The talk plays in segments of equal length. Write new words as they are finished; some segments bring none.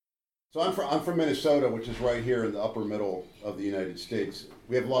So I'm from Minnesota, which is right here in the upper middle of the United States.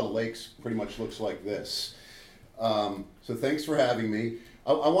 We have a lot of lakes, pretty much looks like this. So thanks for having me.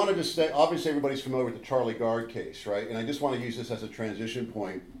 I wanted to say, obviously everybody's familiar with the Charlie Gard case, right? And I just want to use this as a transition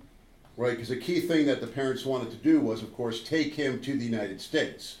point, right? Because the key thing that the parents wanted to do was, of course, take him to the United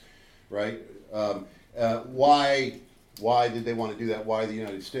States, right? Why did they want to do that? Why the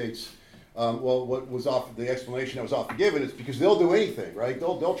United States? Well, what was off the explanation that was often given is because they'll do anything, right?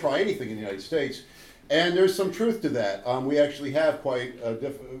 They'll try anything in the United States, and there's some truth to that. We actually have quite a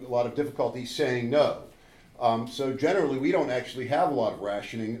lot of difficulty saying no. So generally, we don't actually have a lot of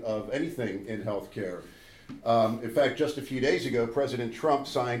rationing of anything in healthcare. In fact, just a few days ago, President Trump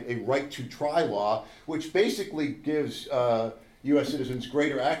signed a right to try law, which basically gives U.S. citizens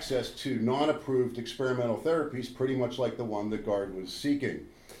greater access to non-approved experimental therapies, pretty much like the one that Gard was seeking.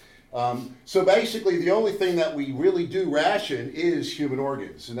 So basically, the only thing that we really do ration is human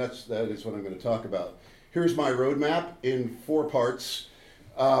organs, and that is what I'm going to talk about. Here's my roadmap in 4 parts.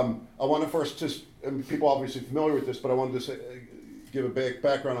 I want to first just, and people are obviously familiar with this, but I wanted to give a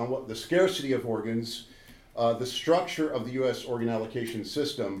background on what the scarcity of organs, the structure of the U.S. organ allocation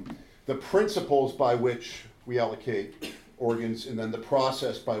system, the principles by which we allocate organs, and then the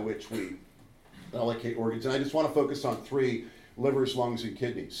process by which we allocate organs. And I just want to focus on 3: livers, lungs, and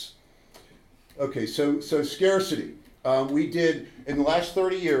kidneys. Okay, so scarcity. We did, in the last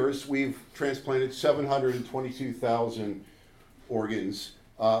 30 years, we've transplanted 722,000 organs.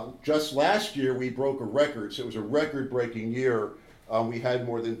 Just last year, we broke a record, so it was a record-breaking year. We had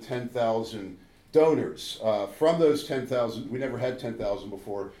more than 10,000 donors. From those 10,000, we never had 10,000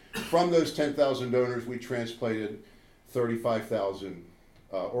 before. From those 10,000 donors, we transplanted 35,000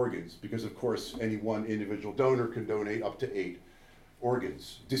 organs, because of course any one individual donor can donate up to 8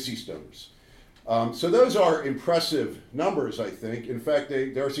 organs, deceased donors. So those are impressive numbers, I think. In fact,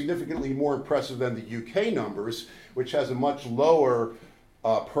 they are significantly more impressive than the UK numbers, which has a much lower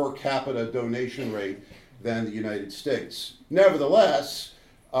per capita donation rate than the United States. Nevertheless,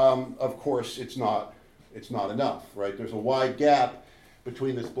 of course, it's not enough, right? There's a wide gap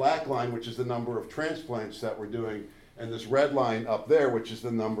between this black line, which is the number of transplants that we're doing, and this red line up there, which is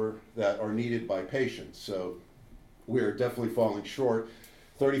the number that are needed by patients. So we're definitely falling short.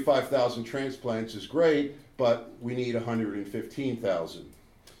 35,000 transplants is great, but we need 115,000.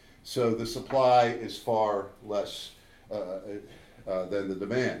 So the supply is far less than the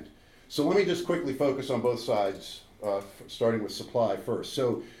demand. So let me just quickly focus on both sides, starting with supply first.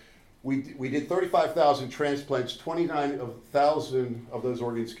 So we did 35,000 transplants. 29,000 of those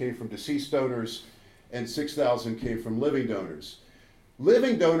organs came from deceased donors, and 6,000 came from living donors.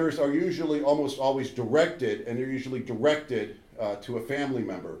 Living donors are usually almost always directed, and they're usually directed to a family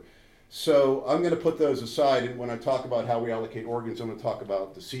member. So I'm going to put those aside, and when I talk about how we allocate organs, I'm going to talk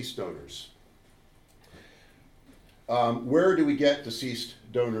about deceased donors. Where do we get deceased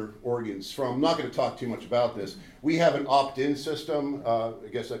donor organs from? I'm not going to talk too much about this. We have an opt-in system. I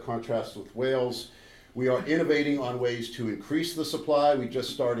guess that contrasts with Wales. We are innovating on ways to increase the supply. We just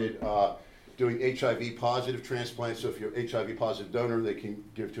started doing HIV positive transplants. So if you're an HIV positive donor, they can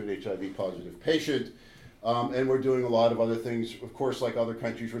give to an HIV positive patient. And we're doing a lot of other things. Of course, like other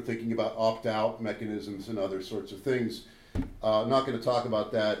countries, we're thinking about opt-out mechanisms and other sorts of things. I'm not going to talk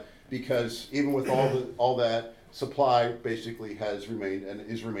about that because even with all that, supply basically has remained and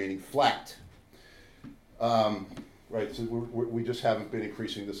is remaining flat. Right, so we just haven't been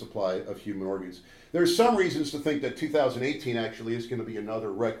increasing the supply of human organs. There's some reasons to think that 2018 actually is going to be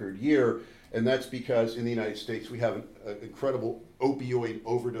another record year, and that's because in the United States we have an incredible opioid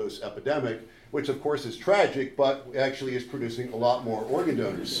overdose epidemic, which of course is tragic, but actually is producing a lot more organ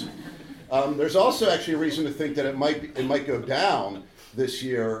donors. There's also actually a reason to think that it might go down this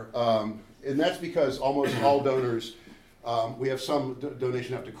year, and that's because almost all donors, we have some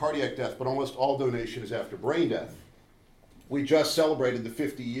donation after cardiac death, but almost all donation is after brain death. We just celebrated the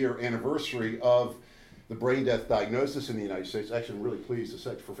 50-year anniversary of the brain death diagnosis in the United States. Actually, I'm really pleased to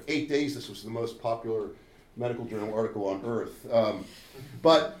say for 8 days this was the most popular medical journal article on earth.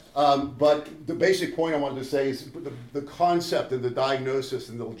 But the basic point I wanted to say is the concept and the diagnosis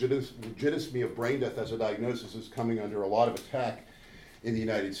and the legitimacy of brain death as a diagnosis is coming under a lot of attack in the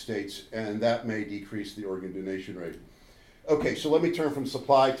United States, and that may decrease the organ donation rate. Okay, so let me turn from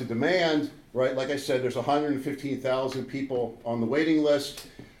supply to demand, right? Like I said, there's 115,000 people on the waiting list.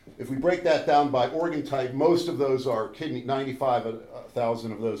 If we break that down by organ type, most of those are kidney,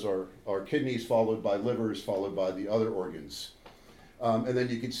 95,000 of those are kidneys, followed by livers, followed by the other organs. And then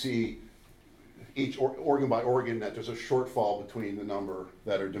you can see each organ by organ that there's a shortfall between the number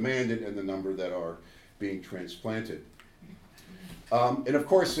that are demanded and the number that are being transplanted. And of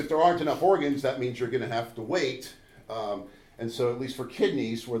course, if there aren't enough organs, that means you're going to have to wait. And so at least for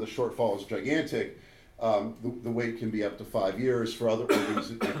kidneys, where the shortfall is gigantic, the wait can be up to 5 years. For other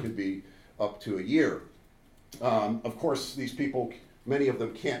organs, it could be up to a year. Of course, these people, many of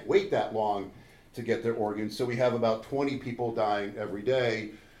them can't wait that long to get their organs. So we have about 20 people dying every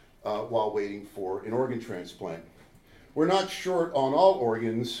day while waiting for an organ transplant. We're not short on all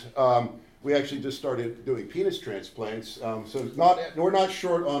organs. We actually just started doing penis transplants, so we're not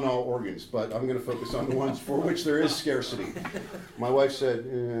short on all organs, but I'm going to focus on the ones for which there is scarcity. My wife said,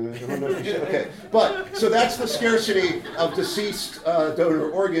 I don't know if you said, okay. But, so that's the scarcity of deceased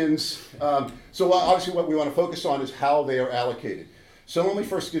donor organs. So obviously what we want to focus on is how they are allocated. So let me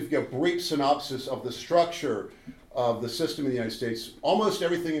first give you a brief synopsis of the structure of the system in the United States. Almost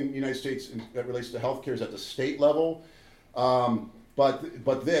everything in the United States that relates to healthcare is at the state level.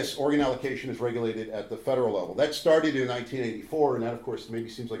 But this organ allocation is regulated at the federal level. That started in 1984, and that, of course, maybe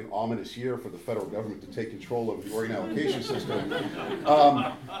seems like an ominous year for the federal government to take control of the organ allocation system.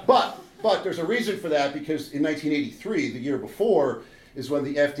 But there's a reason for that, because in 1983, the year before, is when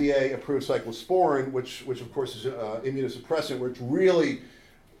the FDA approved cyclosporin, which of course is an immunosuppressant, which really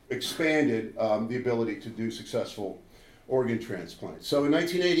expanded the ability to do successful organ transplants. So in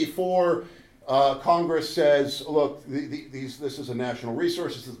 1984, Congress says, look, this is a national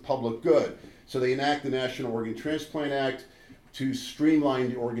resource, this is public good. So they enact the National Organ Transplant Act to streamline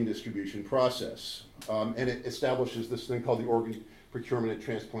the organ distribution process. And it establishes this thing called the Organ Procurement and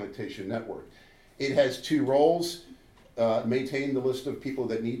Transplantation Network. It has two roles: maintain the list of people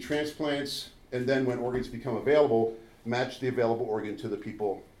that need transplants, and then when organs become available, match the available organ to the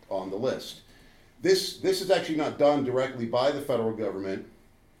people on the list. This is actually not done directly by the federal government.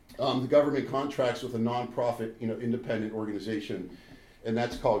 The government contracts with a nonprofit, independent organization, and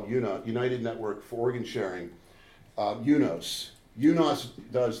that's called UNOS, United Network for Organ Sharing, UNOS. UNOS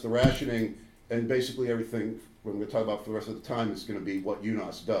does the rationing, and basically everything we're going to talk about for the rest of the time is going to be what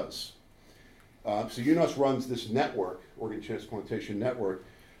UNOS does. So UNOS runs this network, Organ Transplantation Network.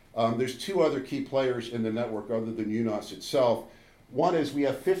 There's two other key players in the network other than UNOS itself. One is we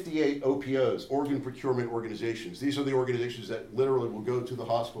have 58 OPOs, Organ Procurement Organizations. These are the organizations that literally will go to the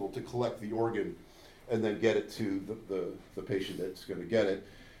hospital to collect the organ and then get it to the patient that's going to get it.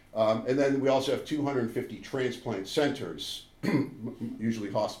 And then we also have 250 transplant centers,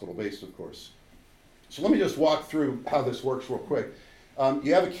 usually hospital-based, of course. So let me just walk through how this works real quick.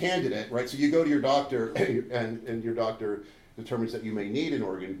 You have a candidate, right? So you go to your doctor, and your doctor determines that you may need an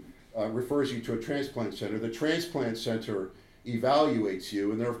organ, refers you to a transplant center. The transplant center evaluates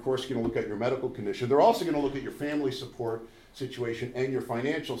you, and they're of course going to look at your medical condition. They're also going to look at your family support situation and your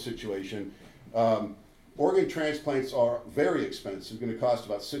financial situation. Organ transplants are very expensive, going to cost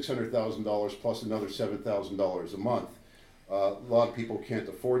about $600,000 plus another $7,000 a month. A lot of people can't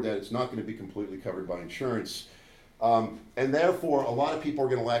afford that. It's not going to be completely covered by insurance. And therefore, a lot of people are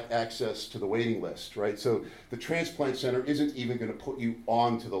going to lack access to the waiting list, right? So the transplant center isn't even going to put you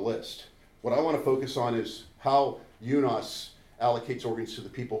onto the list. What I want to focus on is how UNOS allocates organs to the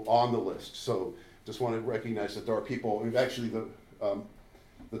people on the list. So just want to recognize that there are people, and actually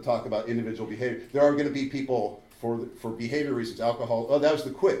the talk about individual behavior, there are going to be people for behavior reasons, alcohol, that was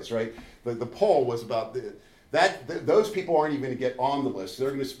the quiz, right? The poll was about those people aren't even going to get on the list.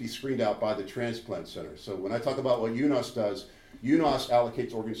 They're going to be screened out by the transplant center. So when I talk about what UNOS does, UNOS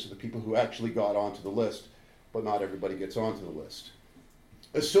allocates organs to the people who actually got onto the list, but not everybody gets onto the list.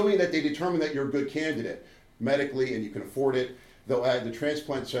 Assuming that they determine that you're a good candidate medically and you can afford it, the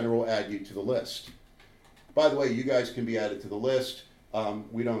transplant center will add you to the list. By the way, you guys can be added to the list.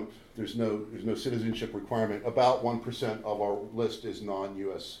 There's no citizenship requirement. About 1% of our list is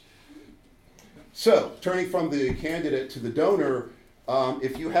non-US. So, turning from the candidate to the donor,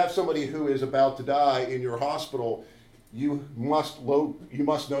 if you have somebody who is about to die in your hospital, you must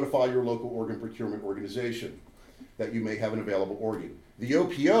notify your local organ procurement organization that you may have an available organ. The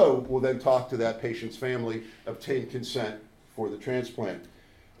OPO will then talk to that patient's family, obtain consent for the transplant.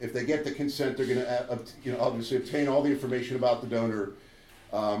 If they get the consent, they're going to obviously obtain all the information about the donor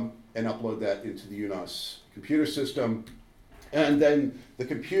and upload that into the UNOS computer system. And then the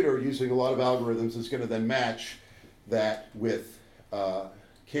computer, using a lot of algorithms, is going to then match that with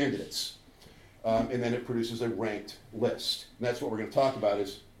candidates. And then it produces a ranked list. And that's what we're going to talk about,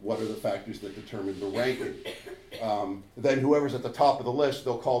 is what are the factors that determine the ranking. Then whoever's at the top of the list,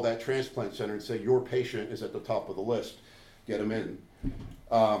 they'll call that transplant center and say, your patient is at the top of the list. Get them in.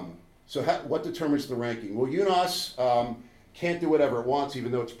 What determines the ranking? Well, UNOS can't do whatever it wants,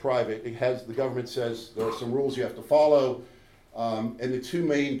 even though it's private. The government says there are some rules you have to follow. And the two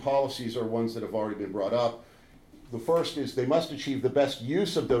main policies are ones that have already been brought up. the first is they must achieve the best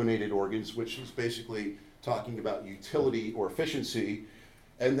use of donated organs, which is basically talking about utility or efficiency.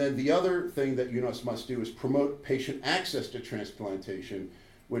 And then the other thing that UNOS must do is promote patient access to transplantation,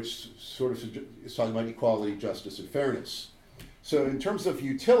 which sort of is talking about equality, justice, and fairness. So in terms of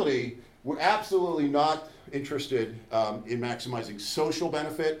utility, we're absolutely not interested in maximizing social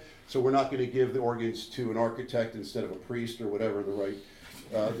benefit. So we're not going to give the organs to an architect instead of a priest or whatever the right,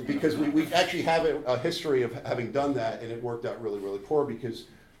 because we actually have a history of having done that, and it worked out really, really poor because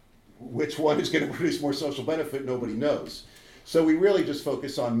which one is going to produce more social benefit, nobody knows. So we really just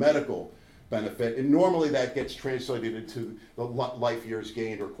focus on medical benefit, and normally that gets translated into the life years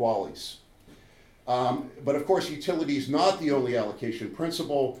gained or QALYs. But of course, utility is not the only allocation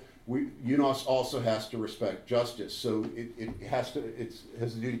principle. UNOS also has to respect justice. So it has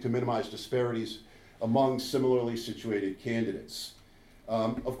a duty to minimize disparities among similarly situated candidates.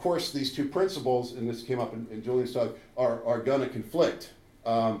 Of course, these two principles, and this came up in Julian's talk, are going to conflict.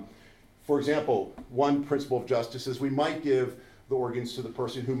 For example, one principle of justice is we might give the organs to the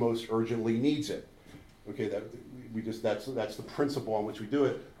person who most urgently needs it. Okay, that's the principle on which we do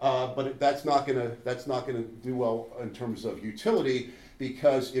it. But that's not gonna do well in terms of utility,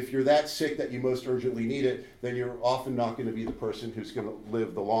 because if you're that sick that you most urgently need it, then you're often not going to be the person who's going to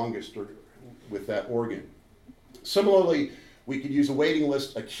live the longest with that organ. Similarly, we could use a waiting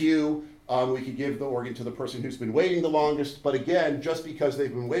list, a queue. We could give the organ to the person who's been waiting the longest, but again, just because they've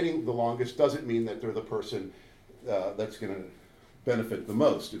been waiting the longest doesn't mean that they're the person that's going to benefit the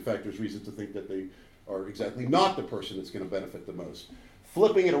most. In fact, there's reason to think that they are exactly not the person that's going to benefit the most.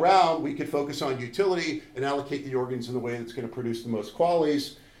 Flipping it around, we could focus on utility and allocate the organs in the way that's going to produce the most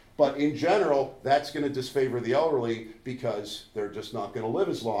QALYs, but in general, that's going to disfavor the elderly because they're just not going to live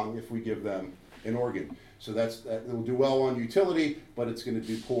as long if we give them an organ. So that will do well on utility, but it's going to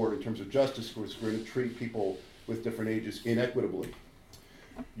do poor in terms of justice because we're going to treat people with different ages inequitably.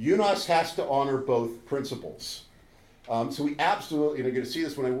 UNOS has to honor both principles. So we absolutely, and you're going to see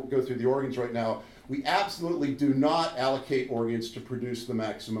this when I go through the organs right now, we absolutely do not allocate organs to produce the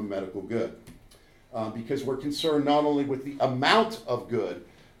maximum medical good, because we're concerned not only with the amount of good,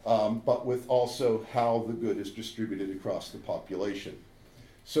 but with also how the good is distributed across the population.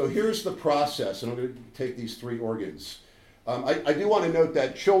 So here's the process, and I'm going to take these three organs. I do want to note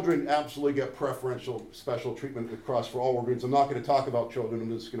that children absolutely get preferential special treatment across for all organs. I'm not going to talk about children, I'm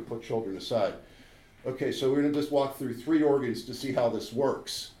just going to put children aside. Okay, so we're going to just walk through three organs to see how this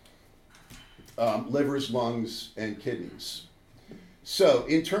works. Livers, lungs, and kidneys. So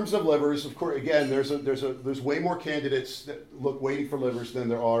in terms of livers, of course, again, there's way more candidates that waiting for livers than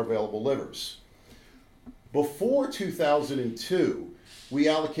there are available livers. Before 2002, we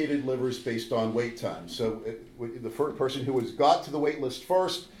allocated livers based on wait time. So the first person who got to the wait list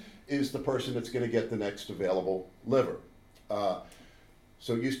first is the person that's going to get the next available liver.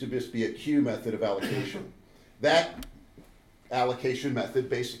 So it used to just be a queue method of allocation. That allocation method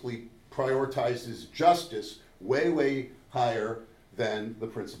basically prioritizes justice way higher than the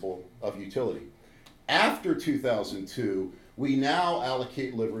principle of utility. After 2002, we now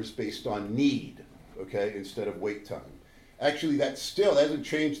allocate livers based on need, okay, instead of wait time. Actually, that hasn't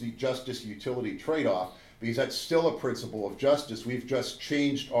changed the justice-utility trade-off, because that's still a principle of justice. We've just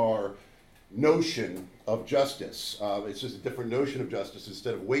changed our notion of justice. It's just a different notion of justice.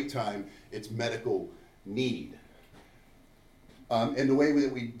 Instead of wait time, it's medical need. And the way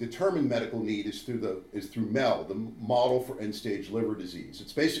that we determine medical need is through MEL, the Model for End-Stage Liver Disease.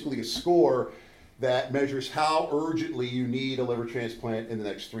 It's basically a score that measures how urgently you need a liver transplant in the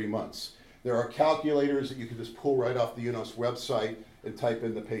next 3 months. There are calculators that you can just pull right off the UNOS website and type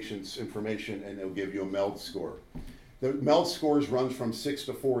in the patient's information, and it'll give you a MELD score. The MELD scores run from 6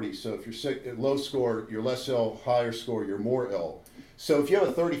 to 40, so if you're sick, low score, you're less ill, higher score, you're more ill. So if you have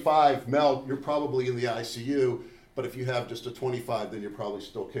a 35 MELD, you're probably in the ICU, but if you have just a 25, then you're probably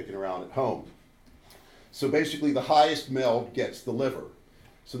still kicking around at home. So basically the highest MELD gets the liver.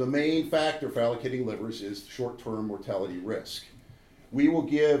 So the main factor for allocating livers is short-term mortality risk. We will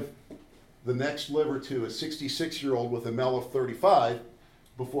give the next liver to a 66-year-old with a MEL of 35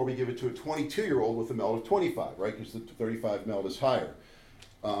 before we give it to a 22-year-old with a MEL of 25, right? Because the 35 MEL is higher.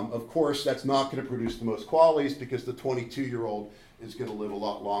 Of course, that's not going to produce the most QALYs because the 22-year-old is going to live a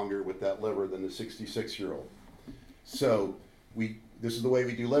lot longer with that liver than the 66-year-old. So this is the way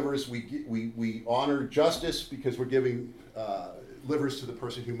we do livers. We honor justice because we're giving livers to the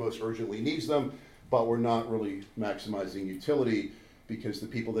person who most urgently needs them, but we're not really maximizing utility because the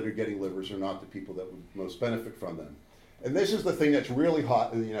people that are getting livers are not the people that would most benefit from them. And this is the thing that's really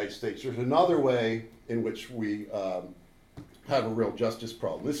hot in the United States. There's another way in which we have a real justice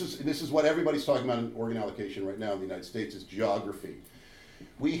problem. This is what everybody's talking about in organ allocation right now in the United States is geography.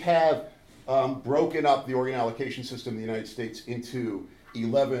 We have broken up the organ allocation system in the United States into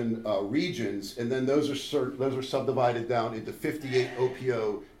 11 regions, and then those are subdivided down into 58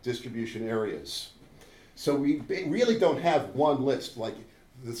 OPO distribution areas. So we really don't have one list like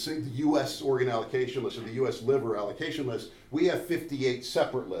the U.S. organ allocation list or the U.S. liver allocation list. We have 58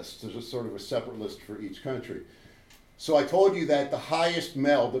 separate lists. There's a sort of a separate list for each country. So I told you that the highest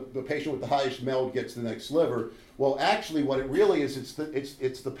MELD, the patient with the highest MELD gets the next liver. Well, actually, what it really is,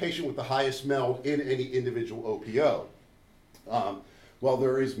 it's the patient with the highest MELD in any individual OPO. Well,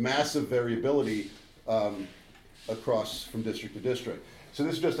 there is massive variability across from district to district. So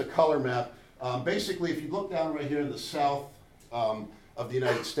this is just a color map. Basically, if you look down right here in the south of the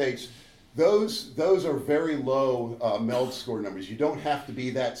United States, those are very low MELD score numbers. You don't have to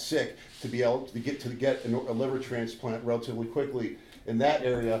be that sick to be able to get a liver transplant relatively quickly in that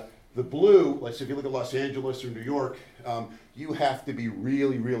area. The blue, let's say if you look at Los Angeles or New York, you have to be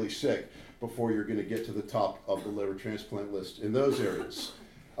really, really sick before you're going to get to the top of the liver transplant list in those areas.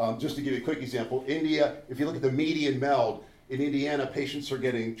 Just to give you a quick example, India, if you look at the median MELD, in Indiana, patients are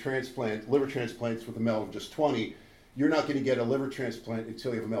getting liver transplants with a MELD of just 20. You're not going to get a liver transplant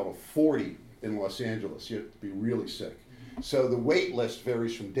until you have a MELD of 40 in Los Angeles. You have to be really sick. So the wait list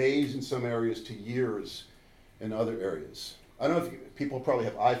varies from days in some areas to years in other areas. I don't know if people probably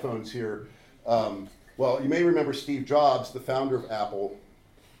have iPhones here. Well, you may remember Steve Jobs, the founder of Apple,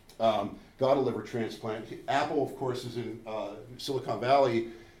 got a liver transplant. Apple, of course, is in Silicon Valley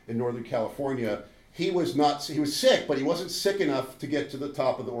in Northern California. He was sick, but he wasn't sick enough to get to the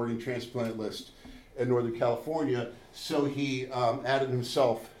top of the organ transplant list in Northern California. So he added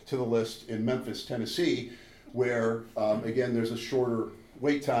himself to the list in Memphis, Tennessee, where, again, there's a shorter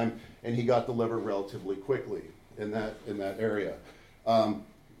wait time, and he got the liver relatively quickly in that area.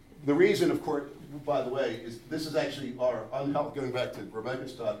 The reason, of course, by the way, is this is actually our going back to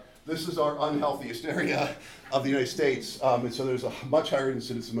Rebecca's talk, this is our unhealthiest area of the United States. And so there's a much higher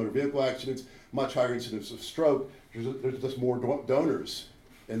incidence of motor vehicle accidents, much higher incidence of stroke. There's just more donors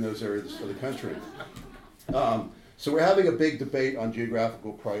in those areas of the country. So we're having a big debate on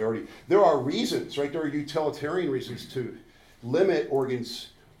geographical priority. There are reasons, right? There are utilitarian reasons to limit organs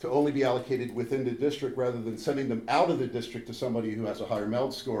to only be allocated within the district rather than sending them out of the district to somebody who has a higher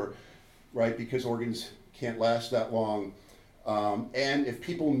MELD score, right? Because organs can't last that long. And if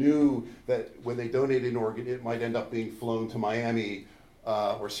people knew that when they donated an organ, it might end up being flown to Miami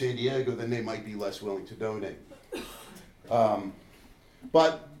or San Diego, then they might be less willing to donate.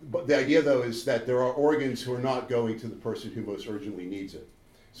 But the idea, though, is that there are organs who are not going to the person who most urgently needs it.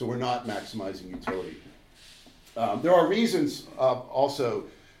 So we're not maximizing utility. There are reasons also,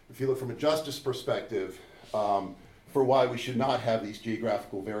 if you look from a justice perspective, for why we should not have these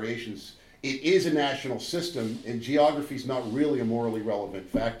geographical variations. It is a national system, and geography is not really a morally relevant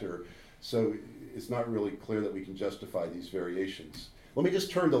factor. So it's not really clear that we can justify these variations. Let me just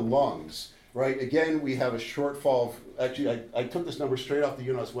turn to lungs. Right, again, we have a shortfall of, actually, I took this number straight off the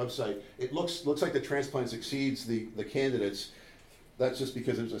UNOS website. It looks like the transplants exceeds the candidates. That's just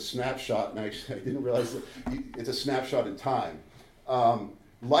because it was a snapshot, and I didn't realize that it's a snapshot in time.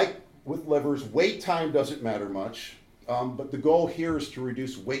 Like with livers, wait time doesn't matter much, but the goal here is to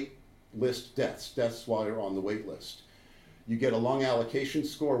reduce wait list deaths while you're on the wait list. You get a lung allocation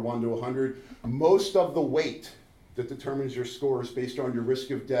score, 1 to 100. Most of the weight that determines your score is based on your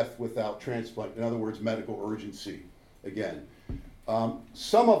risk of death without transplant. In other words, medical urgency, again.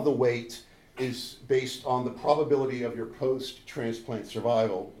 Some of the weight is based on the probability of your post-transplant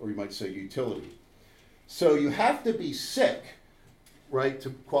survival, or you might say utility. So you have to be sick, right,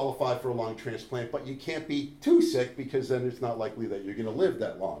 to qualify for a lung transplant, but you can't be too sick because then it's not likely that you're gonna live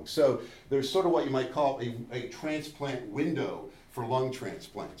that long. So there's sort of what you might call a transplant window for lung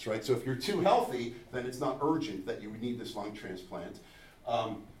transplants, right? So if you're too healthy, then it's not urgent that you would need this lung transplant.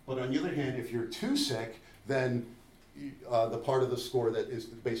 But on the other hand, if you're too sick, then the part of the score that is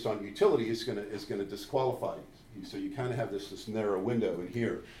based on utility is gonna disqualify you. So you kind of have this narrow window in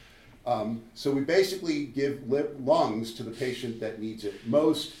here. So we basically give lungs to the patient that needs it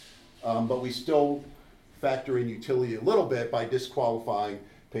most, but we still factor in utility a little bit by disqualifying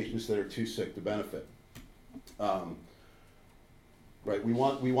patients that are too sick to benefit. Right, we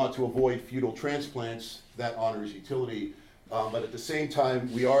want to avoid futile transplants. That honors utility, but at the same time,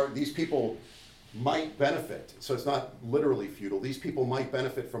 these people might benefit. So it's not literally futile. These people might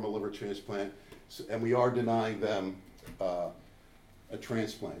benefit from a liver transplant, and we are denying them a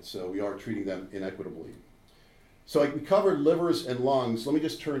transplant. So we are treating them inequitably. So we covered livers and lungs. Let me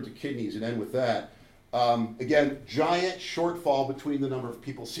just turn to kidneys and end with that. Again, giant shortfall between the number of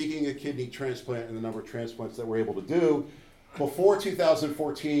people seeking a kidney transplant and the number of transplants that we're able to do. Before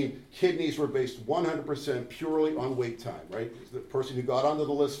 2014, kidneys were based 100% purely on wait time, right? The person who got onto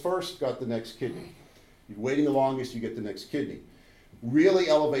the list first got the next kidney. You're waiting the longest, you get the next kidney. Really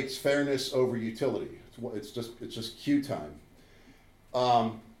elevates fairness over utility. It's just queue time.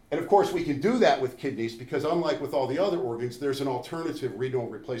 And of course, we can do that with kidneys because unlike with all the other organs, there's an alternative renal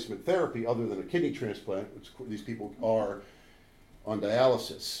replacement therapy other than a kidney transplant, which these people are on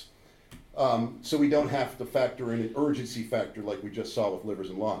dialysis. So we don't have to factor in an urgency factor like we just saw with livers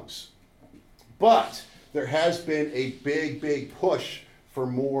and lungs. But there has been a big push for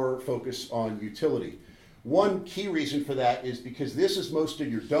more focus on utility. One key reason for that is because this is most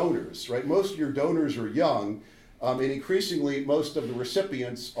of your donors, right? Most of your donors are young, and increasingly most of the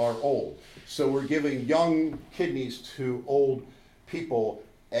recipients are old. So we're giving young kidneys to old people,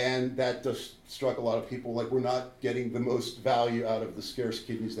 and that just struck a lot of people like we're not getting the most value out of the scarce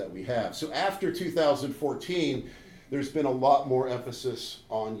kidneys that we have. So after 2014, there's been a lot more emphasis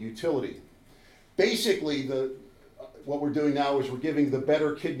on utility. Basically, what we're doing now is we're giving the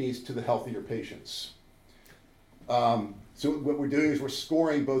better kidneys to the healthier patients. So what we're doing is we're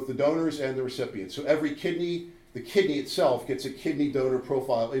scoring both the donors and the recipients. So every kidney, the kidney itself gets a kidney donor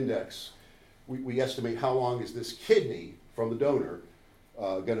profile index. We estimate how long is this kidney from the donor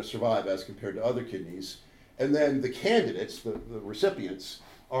going to survive as compared to other kidneys. And then the candidates, the recipients,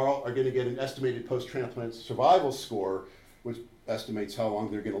 are going to get an estimated post-transplant survival score, which estimates how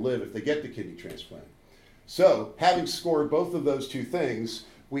long they're going to live if they get the kidney transplant. So having scored both of those two things,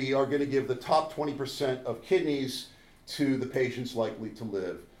 we are going to give the top 20% of kidneys to the patients likely to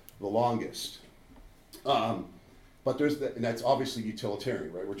live the longest. But and that's obviously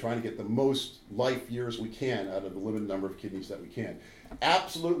utilitarian, right? We're trying to get the most life years we can out of the limited number of kidneys that we can.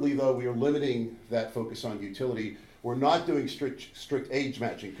 Absolutely, though, we are limiting that focus on utility. We're not doing strict age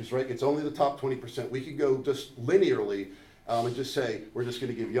matching because, right, it's only the top 20%. We could go just linearly and just say we're just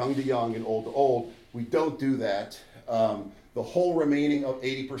going to give young to young and old to old. We don't do that. The whole remaining of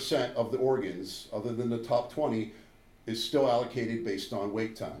 80% of the organs, other than the top 20, is still allocated based on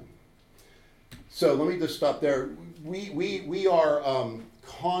wait time. So let me just stop there. We are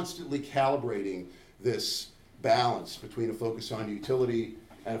constantly calibrating this balance between a focus on utility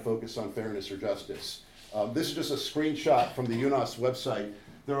and a focus on fairness or justice. This is just a screenshot from the UNOS website.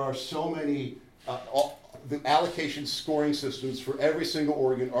 There are so many, the allocation scoring systems for every single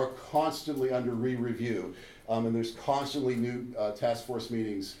organ are constantly under re-review. And there's constantly new task force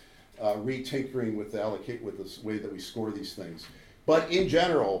meetings re-tinkering with the way that we score these things. But in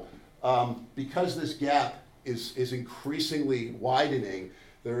general, because this gap is increasingly widening,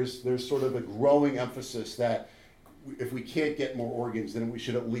 there's sort of a growing emphasis that if we can't get more organs, then we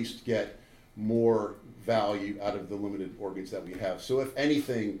should at least get more value out of the limited organs that we have. So if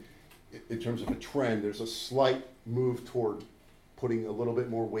anything, in terms of a trend, there's a slight move toward putting a little bit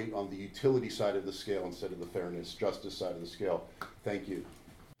more weight on the utility side of the scale instead of the fairness, justice side of the scale. Thank you.